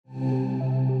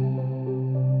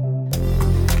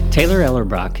Taylor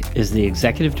Ellerbrock is the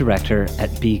executive director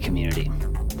at B Community.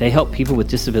 They help people with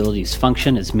disabilities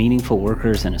function as meaningful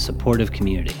workers in a supportive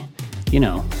community. You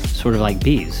know, sort of like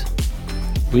bees.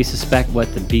 We suspect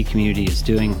what the B Community is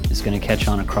doing is going to catch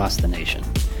on across the nation.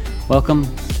 Welcome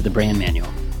to the Brand Manual.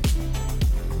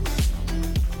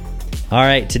 All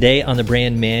right, today on the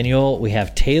Brand Manual, we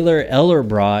have Taylor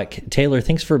Ellerbrock. Taylor,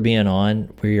 thanks for being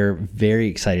on. We are very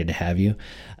excited to have you.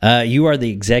 You are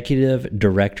the executive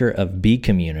director of B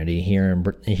Community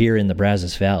here in the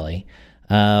Brazos Valley.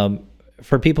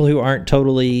 For people who aren't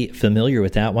totally familiar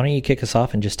with that, why don't you kick us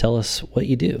off and just tell us what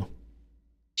you do?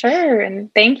 Sure,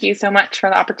 and thank you so much for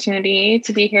the opportunity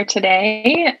to be here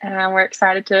today. We're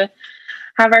excited to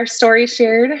have our story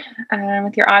shared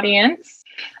with your audience.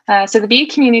 So the B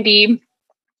Community,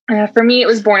 for me, it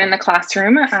was born in the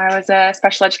classroom. I was a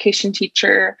special education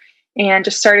teacher and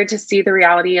just started to see the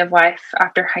reality of life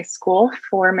after high school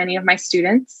for many of my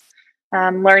students,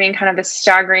 learning kind of the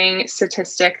staggering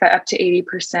statistic that up to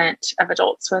 80% of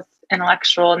adults with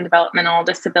intellectual and developmental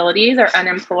disabilities are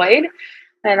unemployed,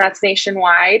 and that's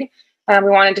nationwide. We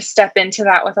wanted to step into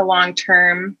that with a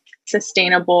long-term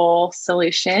sustainable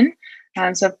solution.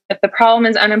 So if the problem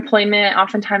is unemployment,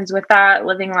 oftentimes with that,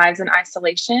 living lives in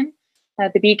isolation,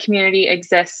 the B Community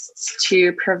exists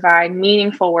to provide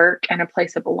meaningful work and a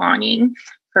place of belonging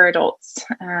for adults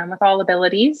with all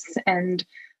abilities. And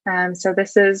so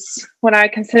this is what I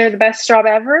consider the best job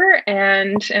ever,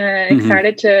 and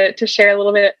excited to share a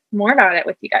little bit more about it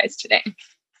with you guys today.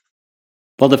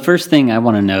 Well, the first thing I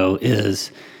want to know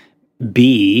is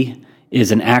B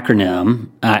is an acronym,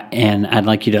 and I'd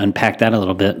like you to unpack that a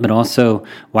little bit, but also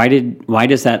why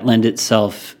does that lend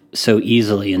itself so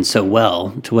easily and so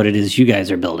well to what it is you guys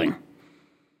are building?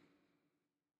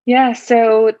 Yeah,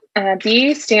 so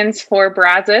B stands for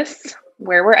Brazos,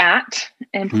 where we're at,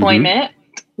 employment,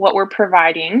 what we're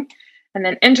providing, and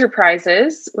then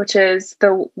enterprises, which is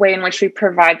the way in which we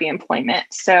provide the employment.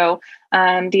 So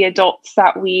the adults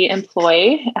that we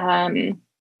employ,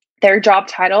 their job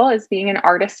title is being an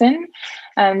artisan,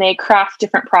 and they craft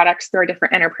different products through our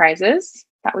different enterprises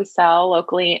that we sell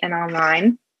locally and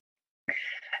online.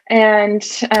 And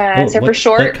for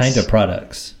short, what kind of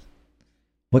products?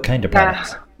 What kind of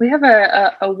products? We have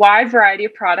a wide variety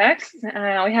of products. We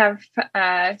have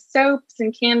soaps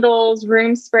and candles,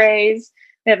 room sprays.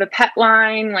 We have a pet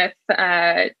line with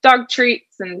dog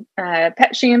treats and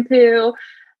pet shampoo.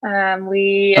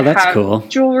 We have cool.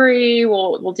 Jewelry.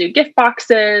 We'll do gift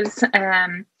boxes.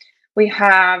 We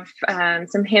have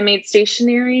some handmade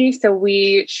stationery. So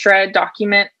we shred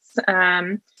documents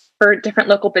for different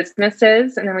local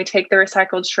businesses, and then we take the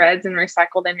recycled shreds and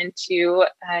recycle them into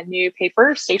new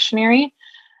paper stationery.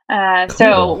 Cool.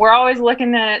 So we're always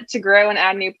looking to grow and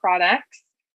add new products.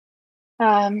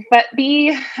 But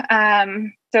B,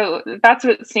 so that's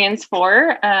what it stands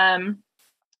for.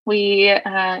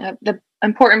 The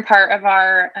important part of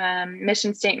our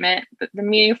mission statement, the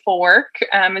meaningful work,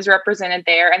 is represented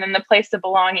there, and then the place of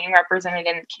belonging represented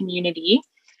in the community.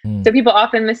 So people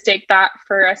often mistake that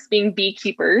for us being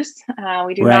beekeepers.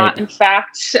 We do not, in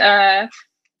fact,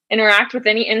 interact with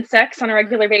any insects on a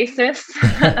regular basis.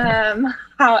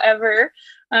 However,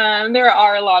 there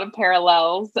are a lot of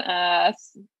parallels,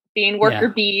 being worker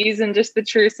bees and just the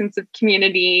true sense of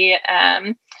community.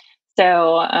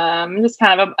 So just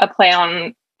kind of a play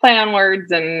on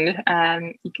words, and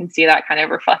you can see that kind of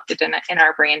reflected in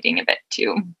our branding a bit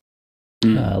too.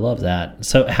 I love that.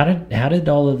 So how did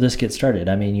all of this get started?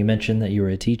 I mean, you mentioned that you were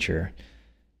a teacher.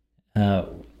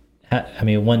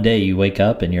 One day you wake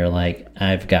up and you're like,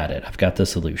 I've got it. I've got the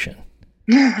solution.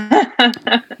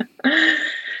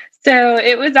 So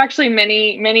it was actually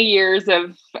many, many years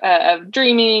of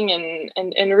dreaming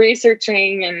and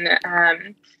researching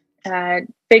and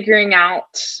figuring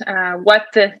out what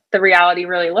the reality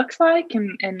really looks like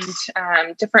and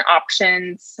different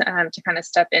options to kind of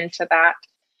step into that.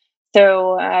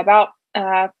 So about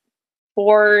 4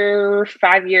 or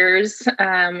 5 years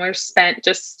were spent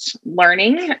just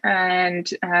learning and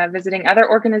visiting other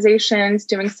organizations,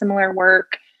 doing similar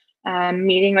work,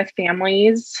 meeting with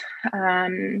families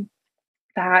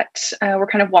that were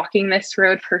kind of walking this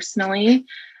road personally.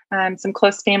 Some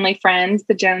close family friends,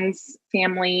 the Jones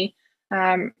family,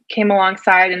 came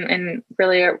alongside and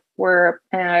really were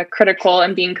critical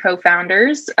in being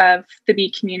co-founders of the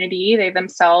B Community. They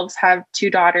themselves have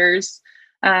 2 daughters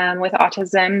with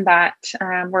autism that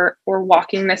were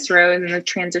walking this road in the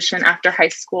transition after high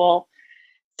school.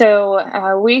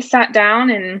 So we sat down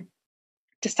and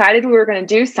decided we were going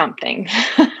to do something.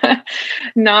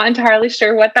 Not entirely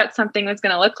sure what that something was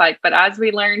going to look like, but as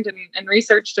we learned and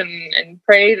researched and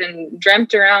prayed and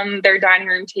dreamt around their dining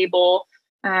room table,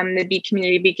 the bee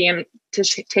community began to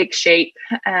take shape,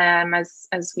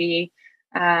 as we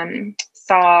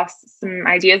saw some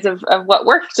ideas of what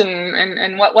worked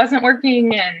and what wasn't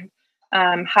working, and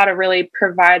how to really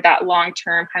provide that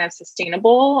long-term kind of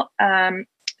sustainable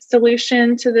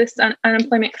solution to this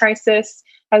unemployment crisis,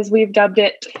 as we've dubbed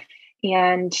it.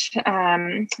 And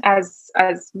as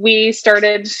we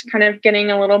started kind of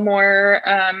getting a little more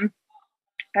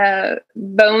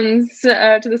bones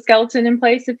to the skeleton in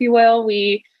place, if you will,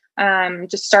 we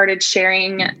just started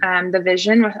sharing the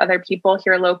vision with other people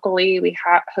here locally. We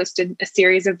hosted a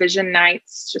series of vision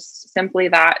nights, just simply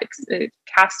that,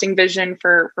 casting vision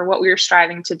for what we were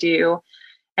striving to do.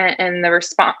 And the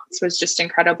response was just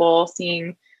incredible,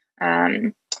 seeing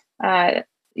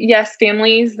yes,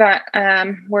 families that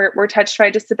were touched by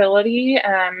disability,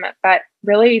 but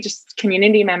really just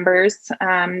community members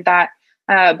that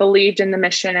believed in the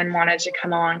mission and wanted to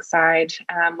come alongside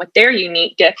with their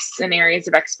unique gifts and areas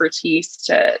of expertise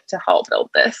to help build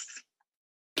this.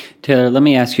 Taylor, let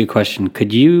me ask you a question.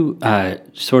 Could you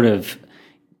sort of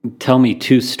tell me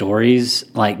two stories?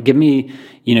 Like, give me,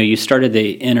 you started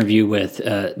the interview with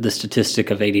the statistic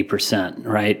of 80%,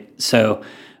 right? So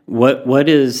what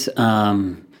is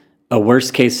a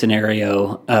worst case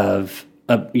scenario of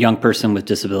a young person with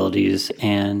disabilities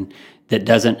and that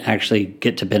doesn't actually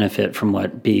get to benefit from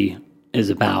what B is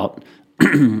about?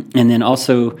 And then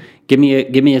also give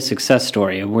me a success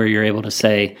story of where you're able to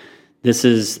say this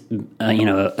is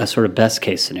a sort of best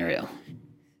case scenario.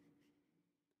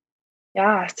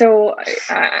 Yeah, so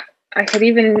I could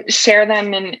even share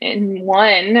them in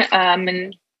one.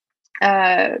 And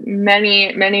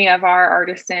many of our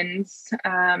artisans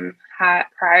had,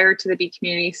 prior to the bee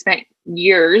community, spent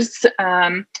years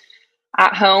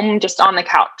at home just on the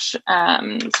couch.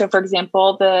 So, for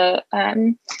example, the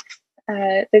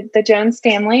Jones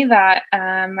family that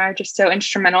are just so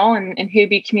instrumental in who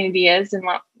bee community is and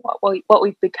what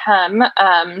we've become.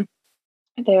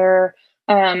 Their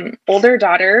older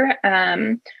daughter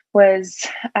was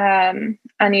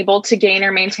unable to gain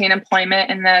or maintain employment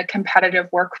in the competitive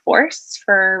workforce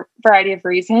for a variety of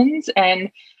reasons, and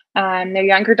their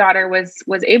younger daughter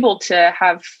was able to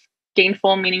have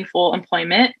gainful, meaningful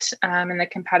employment in the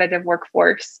competitive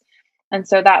workforce. And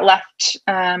so that left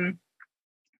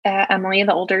Emily,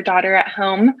 the older daughter, at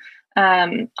home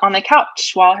on the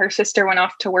couch while her sister went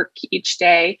off to work each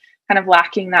day, kind of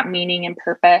lacking that meaning and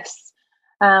purpose.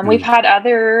 We've had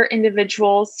other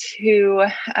individuals who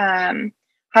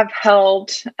have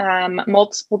held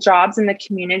multiple jobs in the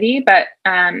community, but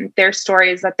their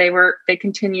story is that they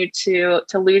continued to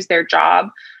lose their job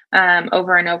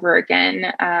over and over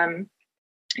again,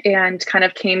 and kind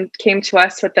of came to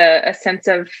us with a sense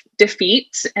of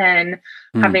defeat and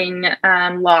having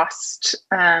lost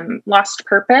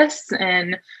purpose.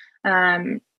 And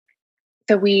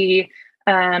so we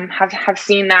have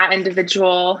seen that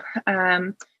individual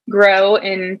grow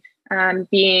in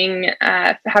being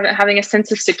having a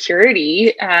sense of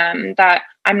security, that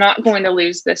I'm not going to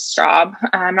lose this job.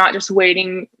 I'm not just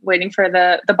waiting for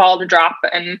the ball to drop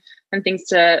and things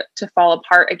to fall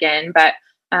apart again, but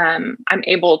I'm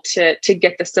able to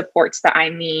get the supports that I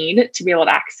need to be able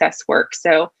to access work.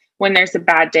 So when there's a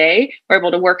bad day, we're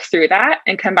able to work through that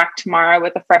and come back tomorrow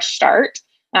with a fresh start,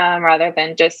 rather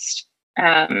than just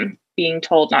being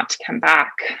told not to come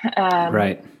back.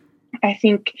 Right. I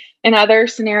think in other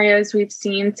scenarios, we've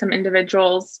seen some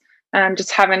individuals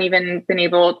just haven't even been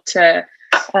able to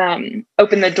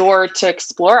open the door to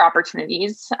explore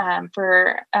opportunities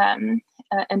for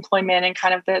employment and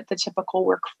kind of the typical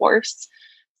workforce.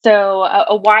 So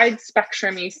a wide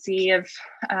spectrum you see of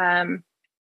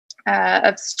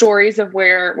stories of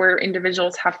where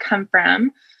individuals have come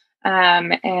from,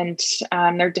 and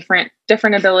their different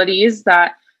abilities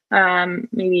that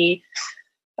maybe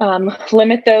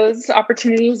limit those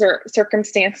opportunities or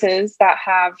circumstances that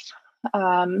have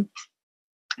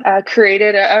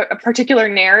created a particular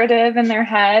narrative in their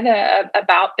head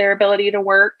about their ability to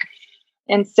work.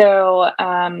 And so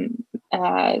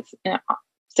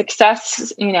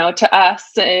success, to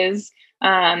us is,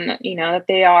 that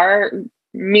they are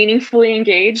meaningfully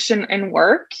engaged in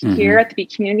work here at the Bee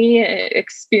community,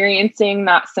 experiencing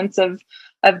that sense of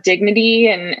dignity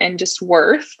and just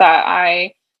worth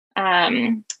that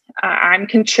I'm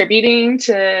contributing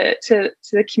to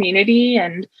the community,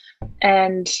 and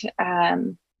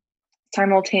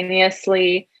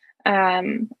simultaneously,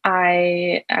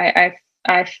 I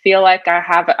feel like I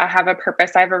have a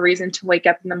purpose. I have a reason to wake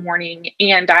up in the morning,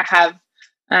 and I have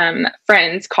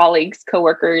friends, colleagues,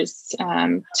 coworkers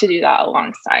to do that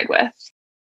alongside with.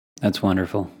 That's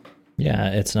wonderful.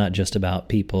 Yeah, it's not just about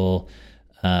people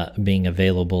being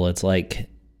available. It's like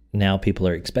now people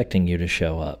are expecting you to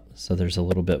show up. So there's a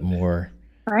little bit more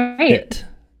Right. fit,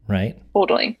 right?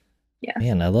 Totally. Yeah.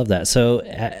 Man, I love that. So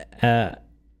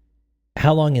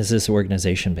how long has this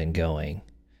organization been going?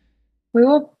 We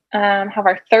will have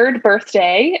our third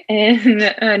birthday in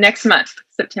next month,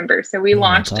 September. So we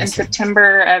launched in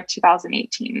September of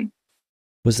 2018.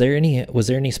 Was there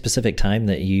any specific time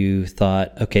that you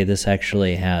thought, okay, this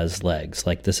actually has legs,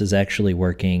 like this is actually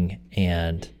working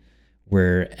and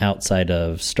we're outside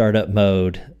of startup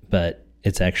mode, but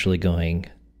it's actually going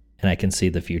and I can see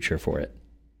the future for it?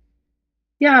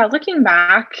 Yeah, looking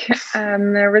back,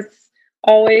 there was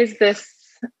always this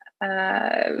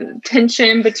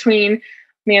tension between,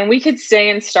 man, we could stay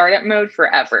in startup mode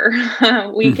forever.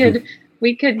 We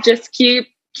could just keep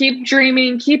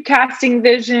dreaming, keep casting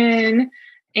vision,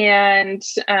 and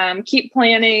keep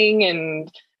planning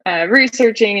and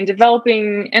researching and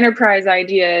developing enterprise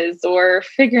ideas or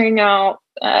figuring out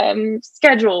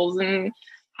schedules and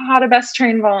how to best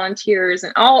train volunteers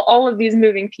and all of these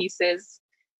moving pieces.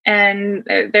 And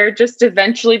there just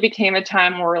eventually became a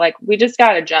time where we're like, we just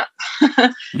got to jump.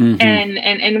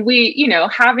 And we, you know,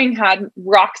 having had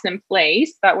rocks in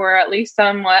place that were at least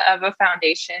somewhat of a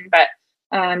foundation, but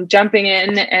jumping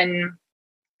in and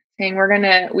saying,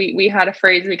 we had a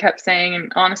phrase we kept saying,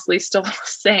 and honestly still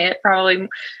say it probably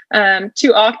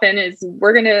too often, is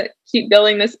we're going to keep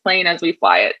building this plane as we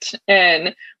fly it.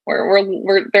 And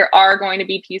there are going to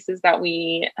be pieces that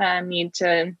we need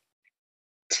to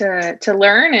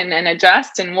learn and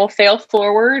adjust, and we'll fail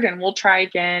forward and we'll try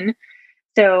again.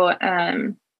 So,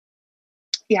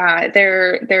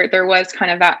 there was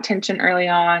kind of that tension early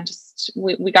on. Just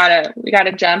we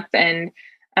gotta jump, and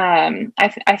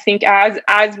I think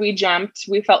as we jumped,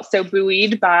 we felt so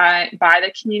buoyed by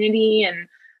the community, and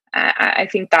I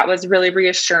think that was really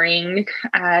reassuring.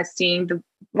 Seeing the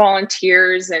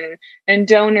volunteers and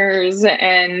donors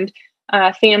and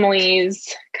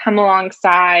families come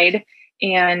alongside.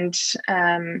 And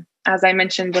as I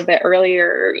mentioned a bit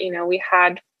earlier, you know, we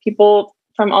had people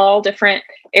from all different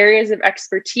areas of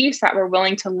expertise that were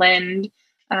willing to lend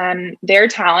their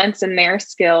talents and their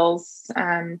skills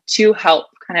to help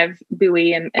kind of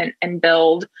buoy and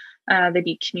build the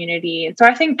Bee community. And so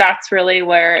I think that's really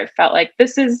where it felt like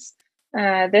this is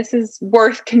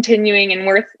worth continuing and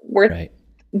worth right.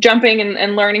 Jumping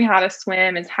and learning how to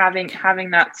swim, is having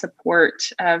that support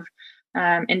of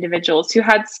individuals who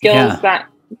had skills that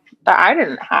I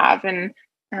didn't have and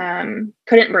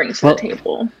couldn't bring to the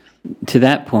table. To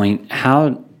that point,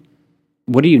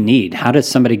 what do you need? How does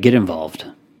somebody get involved?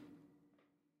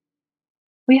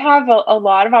 We have a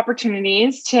lot of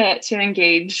opportunities to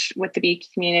engage with the Bee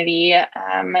community.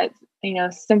 You know,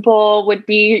 simple would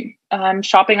be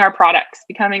shopping our products,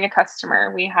 becoming a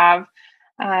customer. We have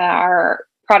our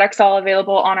products all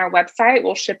available on our website.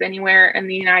 We'll ship anywhere in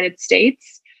the United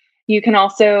States. You can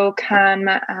also come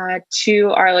to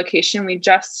our location. We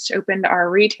just opened our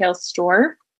retail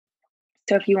store.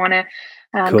 So if you want to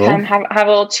come have a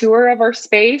little tour of our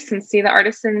space and see the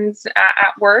artisans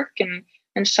at work and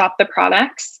shop the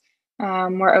products.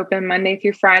 We're open Monday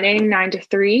through Friday, 9 to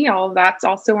 3. All of that's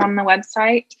also on the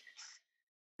website.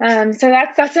 So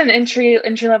that's an entry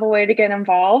level way to get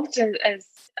involved. As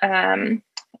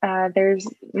there's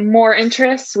more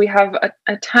interest, we have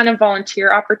a ton of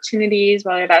volunteer opportunities,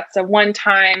 whether that's a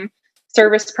one-time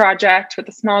service project with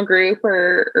a small group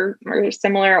or a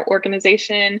similar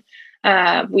organization.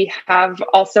 We have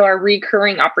also our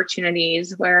recurring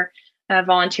opportunities where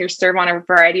volunteers serve on a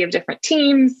variety of different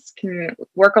teams, can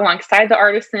work alongside the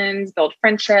artisans, build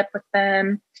friendship with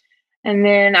them. And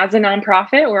then as a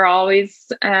nonprofit, we're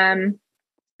always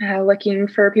looking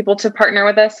for people to partner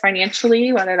with us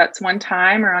financially, whether that's one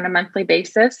time or on a monthly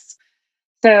basis.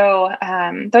 So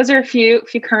those are a few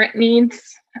current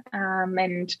needs.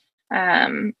 And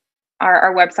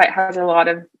our website has a lot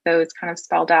of those kind of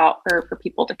spelled out for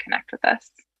people to connect with us.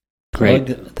 Great.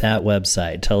 Plug that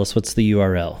website. Tell us what's the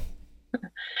URL.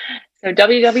 So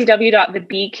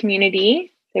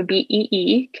www.thebeecommunity, so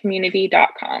BEE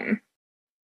community.com.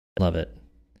 Love it.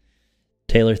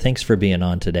 Taylor, thanks for being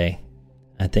on today.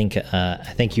 I think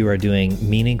you are doing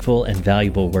meaningful and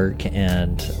valuable work,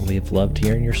 and we've loved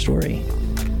hearing your story.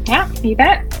 Yeah, you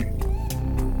bet.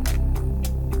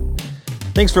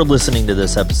 Thanks for listening to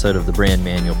this episode of the Brand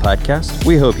Manual Podcast.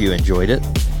 We hope you enjoyed it.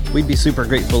 We'd be super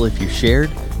grateful if you shared.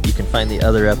 You can find the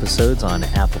other episodes on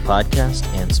Apple Podcasts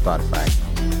and Spotify.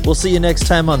 We'll see you next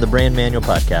time on the Brand Manual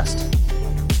Podcast.